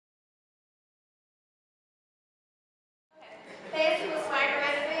Fancy with swagger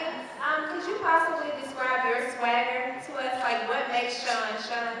magazine. Could you possibly describe your swagger to us? Like, what makes Shawn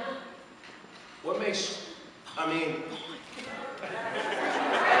Shawn? What makes, I mean,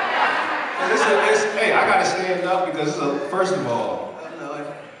 hey, I gotta stand up because first of all,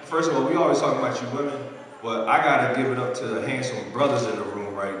 we always talk about you women, but I gotta give it up to the handsome brothers in the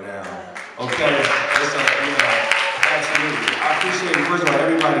room right now. Okay, absolutely. I appreciate, first of all,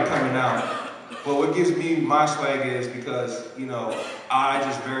 everybody coming out. But what gives me my swag is because,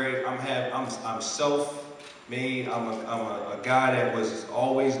 I'm self-made. I'm a guy that was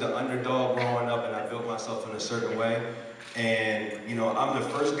always the underdog growing up, and I built myself in a certain way. And, I'm the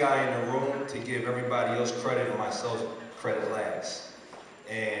first guy in the room to give everybody else credit and myself credit last.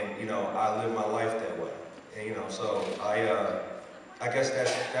 And, I live my life that way. And, so I guess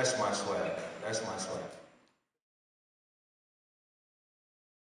that's my swag. That's my swag.